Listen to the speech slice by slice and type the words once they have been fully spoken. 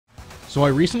So I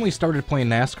recently started playing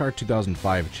NASCAR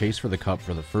 2005 Chase for the Cup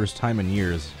for the first time in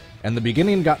years, and the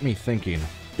beginning got me thinking.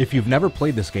 If you've never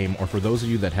played this game, or for those of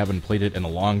you that haven't played it in a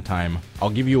long time, I'll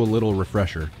give you a little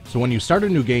refresher. So when you start a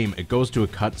new game, it goes to a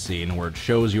cutscene where it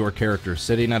shows your character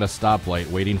sitting at a stoplight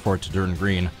waiting for it to turn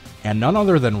green, and none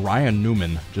other than Ryan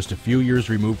Newman, just a few years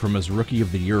removed from his Rookie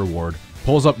of the Year award,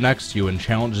 pulls up next to you and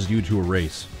challenges you to a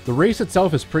race. The race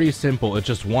itself is pretty simple. It's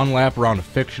just one lap around a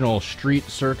fictional street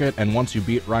circuit, and once you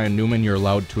beat Ryan Newman, you're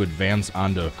allowed to advance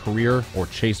onto career or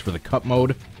chase for the cup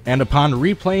mode. And upon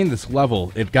replaying this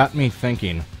level, it got me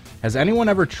thinking, has anyone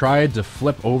ever tried to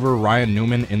flip over Ryan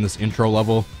Newman in this intro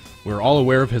level? We're all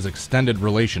aware of his extended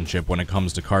relationship when it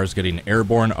comes to cars getting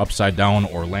airborne, upside down,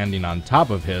 or landing on top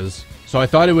of his. So I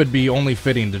thought it would be only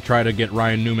fitting to try to get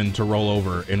Ryan Newman to roll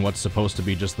over in what's supposed to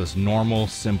be just this normal,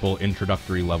 simple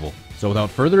introductory level. So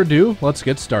without further ado, let's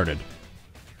get started.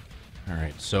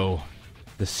 Alright, so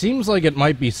this seems like it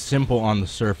might be simple on the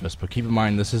surface, but keep in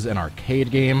mind this is an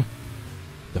arcade game.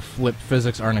 The flip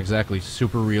physics aren't exactly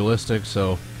super realistic,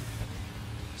 so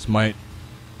this might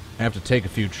have to take a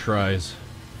few tries.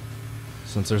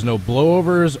 Since there's no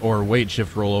blowovers or weight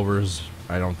shift rollovers,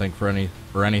 I don't think for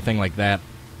anything like that.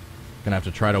 Gonna have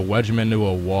to try to wedge him into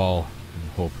a wall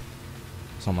and hope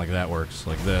something like that works,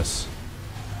 like this.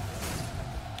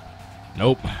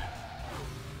 Nope.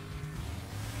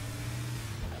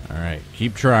 Alright,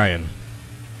 keep trying.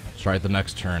 Let's try it the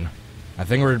next turn. I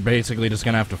think we're basically just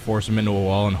gonna have to force him into a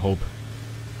wall and hope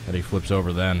that he flips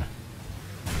over then.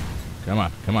 Come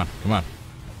on, come on, come on.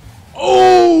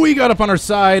 Oh, he got up on our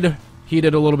side. He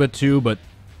did a little bit too, but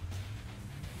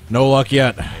no luck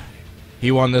yet. He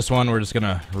won this one. We're just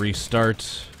gonna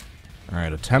restart.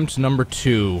 Alright, attempt number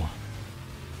 2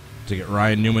 to get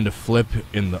Ryan Newman to flip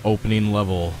in the opening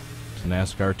level to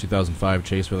NASCAR 2005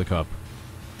 Chase for the Cup.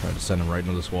 Try to send him right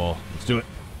into this wall. Let's do it.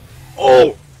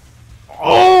 Oh!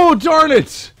 Oh, darn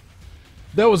it!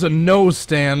 That was a nose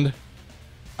stand.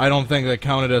 I don't think that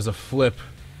counted as a flip.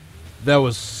 That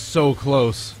was so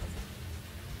close.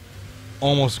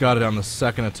 Almost got it on the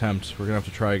second attempt. We're gonna have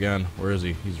to try again. Where is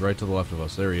he? He's right to the left of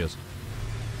us. There he is.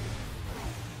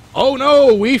 Oh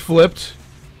no, we flipped.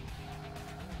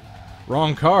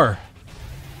 Wrong car.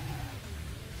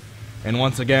 And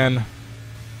once again,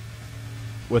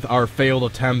 with our failed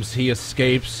attempts, he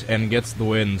escapes and gets the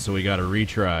win, so we gotta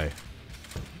retry.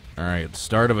 Alright,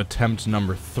 start of attempt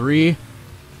number 3.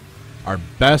 Our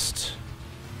best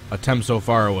attempt so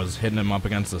far was hitting him up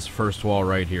against this first wall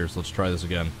right here, so let's try this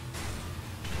again.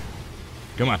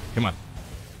 Come on, come on.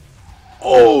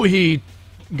 Oh, he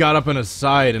got up on his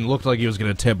side and looked like he was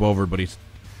going to tip over, but he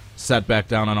sat back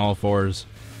down on all fours.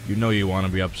 You know you want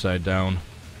to be upside down.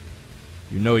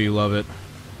 You know you love it.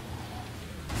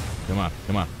 Come on,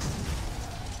 come on.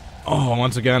 Oh,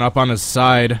 once again, up on his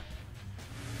side.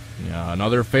 Yeah,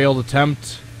 another failed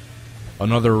attempt.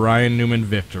 Another Ryan Newman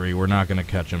victory. We're not going to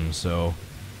catch him, so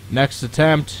next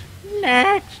attempt.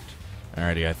 Next.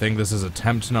 Alrighty, I think this is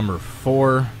attempt number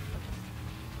 4.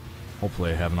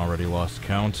 Hopefully I haven't already lost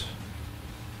count.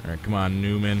 Alright, come on,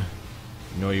 Newman.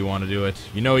 You know you want to do it.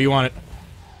 You know you want it.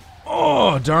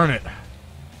 Oh, darn it.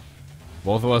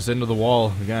 Both of us into the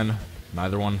wall again.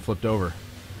 Neither one flipped over.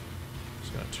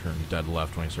 Just gonna turn dead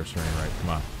left when he starts turning right. Come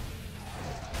on.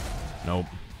 Nope.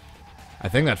 I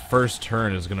think that first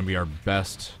turn is gonna be our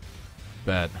best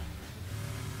bet.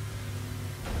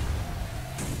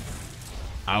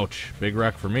 Ouch. Big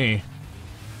wreck for me.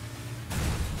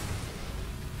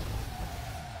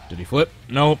 Did he flip?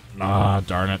 Nope. Ah,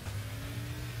 darn it.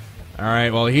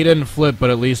 Alright, well, he didn't flip, but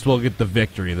at least we'll get the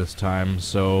victory this time.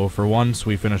 So, for once,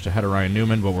 we finished ahead of Ryan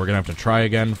Newman, but we're going to have to try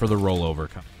again for the rollover.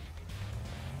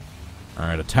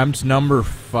 Alright, attempt number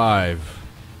 5.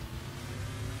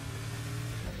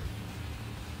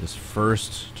 This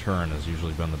first turn has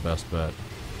usually been the best bet.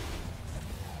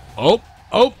 Oh!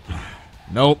 Oh!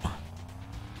 Nope.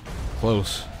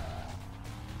 Close.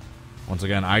 Once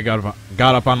again, I got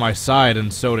up on my side,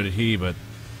 and so did he, but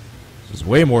this is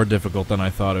way more difficult than I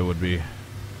thought it would be.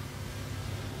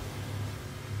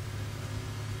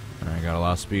 Alright, got a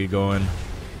lot of speed going.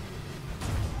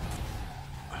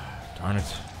 Darn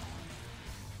it.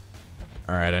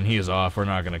 Alright, and he is off. We're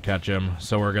not going to catch him,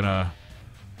 so we're going to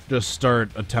just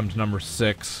start attempt number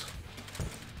 6.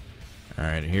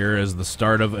 Alright, here is the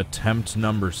start of attempt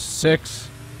number 6.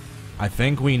 I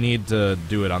think we need to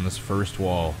do it on this first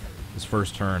wall. This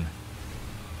first turn.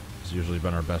 It's usually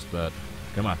been our best bet.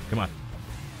 Come on, come on.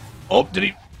 Oh,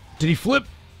 did he flip?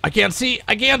 I can't see.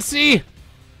 I can't see.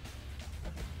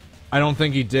 I don't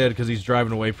think he did because he's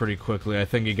driving away pretty quickly. I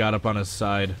think he got up on his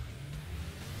side.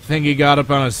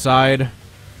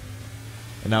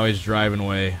 And now he's driving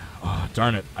away. Oh,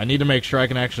 darn it. I need to make sure I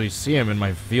can actually see him in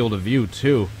my field of view,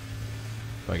 too.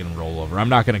 If I can roll over. I'm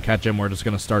not going to catch him. We're just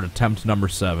going to start attempt number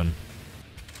 7.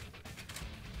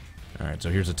 Alright, so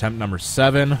here's attempt number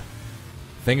 7. I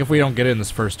think if we don't get it in this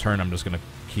first turn, I'm just going to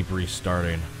keep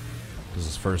restarting. Because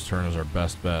this first turn is our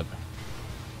best bet.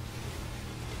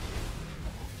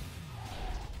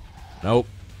 Nope.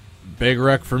 Big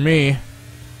wreck for me.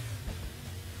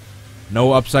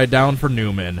 No upside down for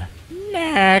Newman.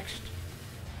 Next.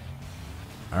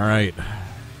 Alright.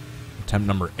 Attempt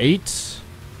number 8.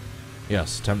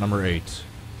 Yes, attempt number 8.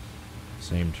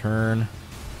 Same turn.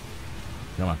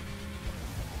 Come on.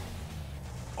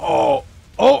 Oh!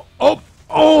 Oh! Oh!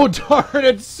 Oh, darn,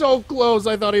 it's so close.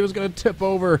 I thought he was going to tip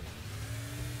over.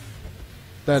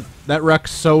 That wreck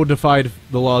so defied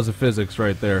the laws of physics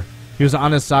right there. He was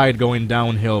on his side going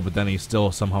downhill, but then he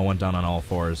still somehow went down on all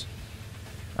fours.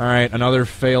 Alright, another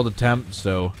failed attempt,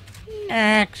 so...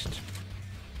 Next!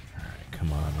 Alright,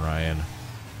 come on, Ryan.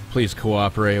 Please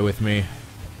cooperate with me.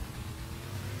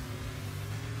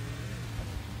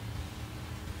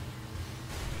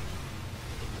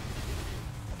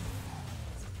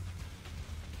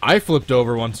 I flipped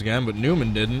over once again, but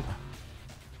Newman didn't.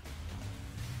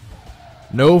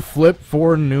 No flip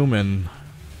for Newman.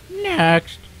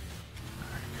 Next!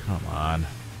 Come on.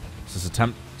 This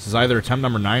is either attempt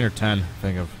number 9 or 10.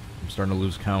 I'm starting to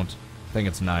lose count. I think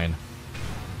it's 9.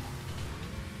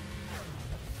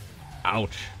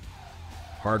 Ouch.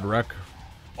 Hard wreck.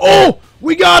 Oh!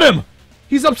 We got him!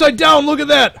 He's upside down, look at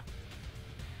that!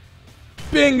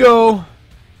 Bingo!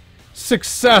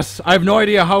 Success! I have no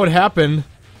idea how it happened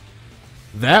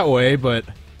that way, but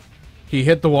he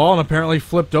hit the wall and apparently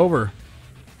flipped over.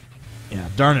 Yeah,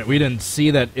 darn it, we didn't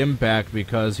see that impact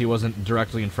because he wasn't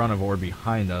directly in front of or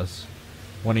behind us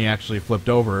when he actually flipped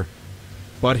over.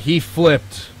 But he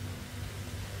flipped.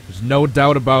 There's no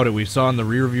doubt about it. We saw in the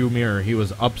rearview mirror he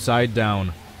was upside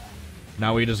down.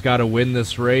 Now we just gotta win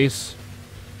this race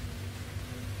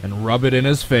and rub it in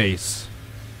his face.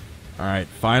 Alright,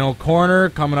 final corner,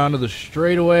 coming onto the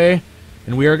straightaway,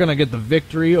 and we are gonna get the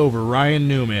victory over Ryan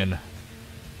Newman.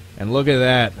 And look at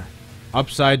that.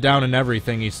 Upside down and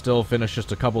everything, he still finished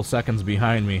just a couple seconds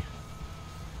behind me.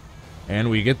 And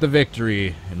we get the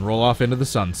victory and roll off into the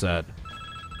sunset.